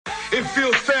It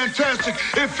feels fantastic.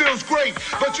 It feels great.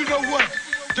 But you know what?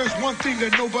 There's one thing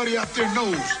that nobody out there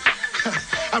knows.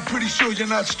 I'm pretty sure you're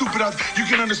not stupid. You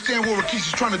can understand what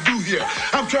Rikishi's trying to do here.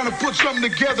 I'm trying to put something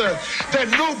together that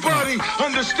nobody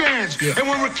understands. Yeah. And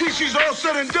when Rikishi's all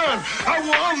said and done, I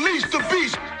will unleash the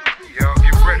beast. Yo,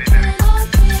 get ready now.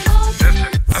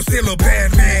 Listen. I'm still a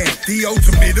bad man, the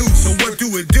ultimate Uce. So what do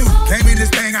it do? Came in this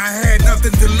thing, I had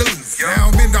nothing to lose. Yo. Now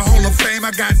I'm in the Hall of Fame,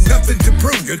 I got nothing to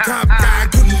prove. Your top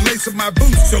guy couldn't lace up my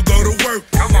boots, so go to work.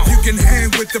 Come on. If you can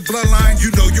hang with the bloodline,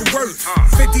 you know your worth.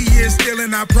 50 years still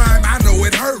in our prime, I know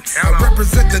it hurts. Hello. I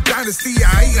represent the dynasty,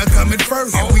 I ain't coming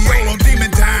first. And we all on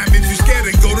demon time, if you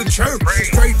scared, then go to church.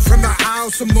 Straight from the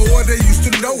aisle, some more they used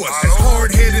to know us. As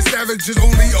hard-headed savages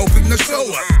only open to show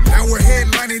us. Now we're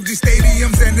headlining these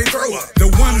stadiums and they throw us. The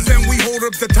ones and we hold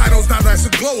up the titles, now that's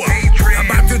a glow up. I'm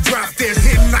about to drop this,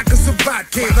 hitting like a savate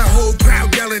kid. The whole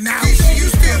crowd yelling out, you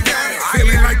still got it.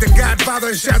 Feeling like the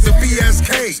Godfather, shouts of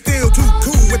BSK. Still too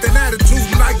cool with an attitude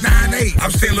like 9-8.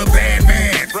 I'm still a bad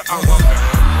man. Look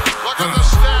at the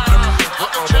stare of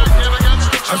the champion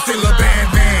against the champion. I'm still a bad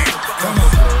man. Come on.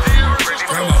 The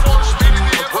irresistible force meeting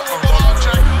the immovable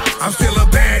object. I'm still a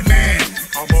bad man.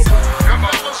 Come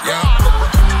on, let's go.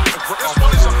 This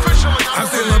one is officially I'm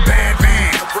still a bad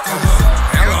man.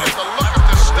 Hello. Look at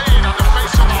the stain on the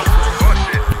face of our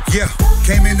Yeah,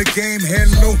 came in the game,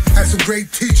 head low, had some great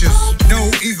teachers.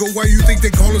 No ego, why you think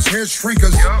they call us hair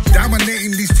shrinkers?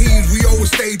 Dominating these teams, we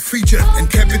always stayed featured and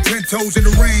kept it 10 toes in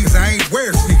the ring. I ain't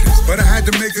wear sneakers, but I had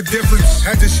to make a difference,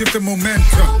 had to shift the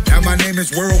momentum. Now my name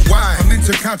is worldwide, I'm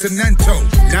intercontinental.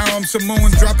 Now I'm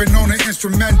Samoan dropping on an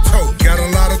instrumental. Got a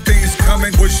lot of things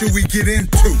coming, what should we get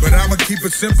into? But I'ma keep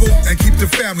it simple and keep the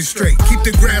family straight. Keep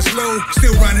the grass low,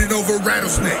 still running over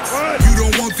rattlesnakes. You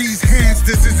don't want these hands,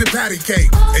 this isn't patty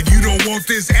cake. And you don't want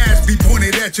this ass be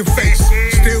pointed at your face.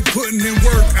 Still putting in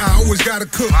work, I always gotta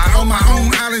cook. On my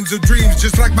own islands of dreams,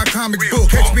 just like my comic book.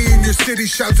 Catch me in your city,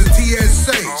 shout to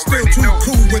TSA. Still too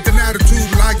cool with an attitude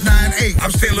like 9-8.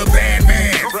 I'm still a bad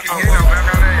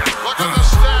man.